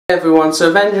Hey everyone, so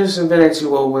Avengers Infinity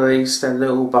War released a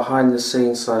little behind the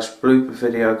scenes / blooper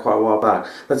video quite a while back.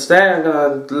 But today I'm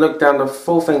going to look down the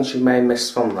 4 things you may miss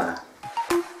from there.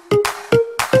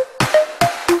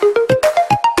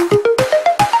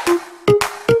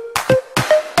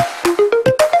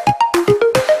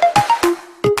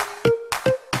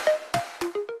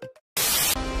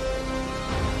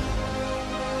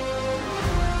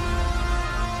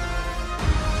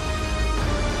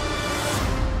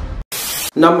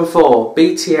 Number 4,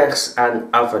 BTS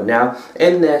and Other. Now,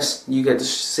 in this, you get to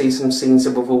see some scenes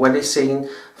that we've already seen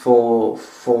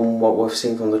from what we've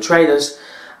seen from the trailers,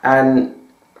 and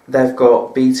they've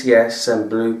got BTS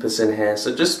and bloopers in here.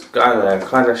 So just, I don't know,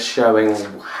 kind of showing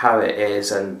how it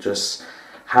is and just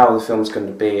how the film's going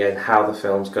to be and how the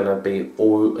film's going to be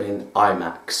all in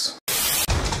IMAX.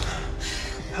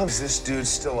 How is this dude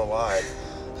still alive?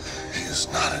 He is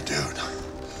not a dude.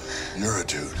 You're a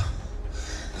dude.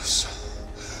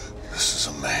 This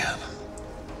is a man.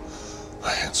 A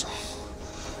handsome,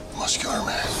 muscular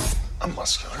man. I'm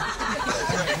muscular.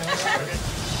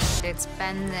 It's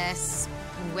been this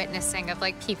witnessing of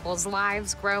like people's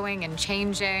lives growing and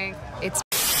changing.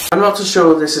 I'm not too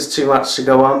sure this is too much to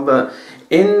go on, but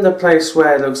in the place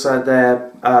where it looks like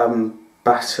they're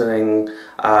battling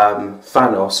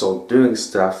Thanos or doing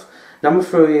stuff, number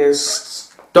 3 is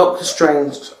Doctor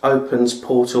Strange opens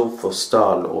portal for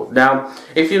Star-Lord. Now,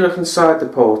 if you look inside the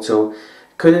portal,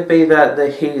 could it be that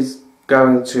he's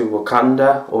going to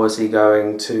Wakanda, or is he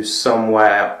going to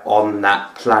somewhere on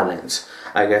that planet?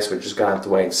 I guess we're just going to have to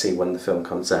wait and see when the film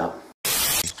comes out.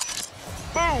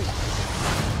 Boom!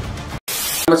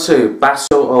 Number 2,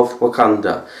 Battle of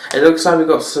Wakanda. It looks like we've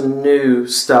got some new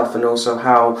stuff, and also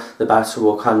how the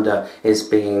Battle of Wakanda is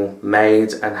being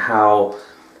made and how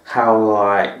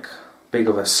like big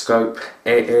of a scope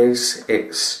it is.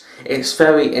 It's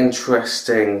very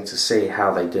interesting to see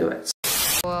how they do it.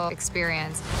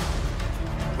 Experience.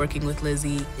 Working with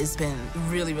Lizzie has been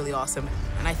really, really awesome.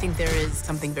 And I think there is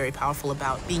something very powerful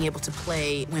about being able to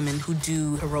play women who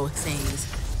do heroic things.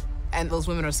 And those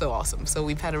women are so awesome, so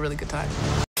we've had a really good time.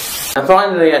 And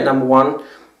finally at number 1,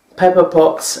 Pepper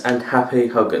Potts and Happy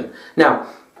Hogan. Now,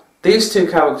 these two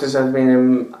characters have been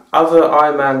in other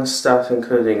Iron Man stuff,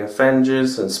 including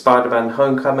Avengers and Spider-Man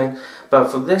Homecoming, but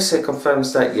for this it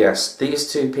confirms that yes,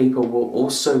 these two people will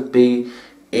also be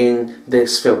in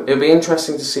this film. It'll be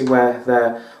interesting to see where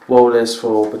their role is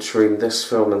for between this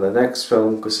film and the next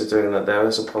film, considering that there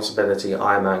is a possibility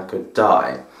Iron Man could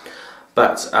die.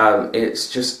 But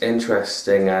it's just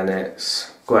interesting and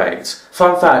it's great.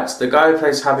 Fun fact, the guy who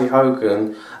plays Happy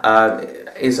Hogan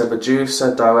is a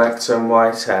producer, director and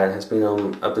writer, and has been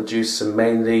a producer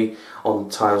mainly on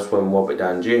times when Robert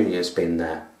Downey Jr. has been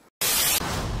there.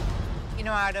 You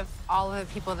know, out of all of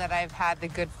the people that I've had the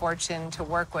good fortune to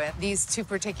work with, these two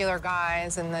particular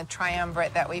guys and the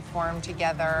triumvirate that we formed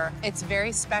together, it's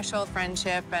very special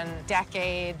friendship and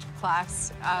decade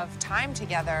plus of time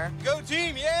together. Go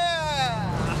team,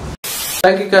 yeah!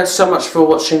 Thank you guys so much for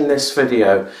watching this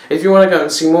video. If you want to go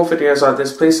and see more videos like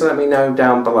this, please let me know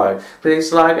down below.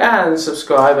 Please like and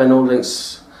subscribe, and all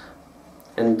links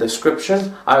in the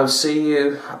description. I will see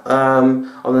you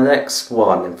on the next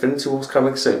one. Infinity War's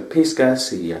coming soon. Peace guys,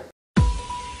 see ya.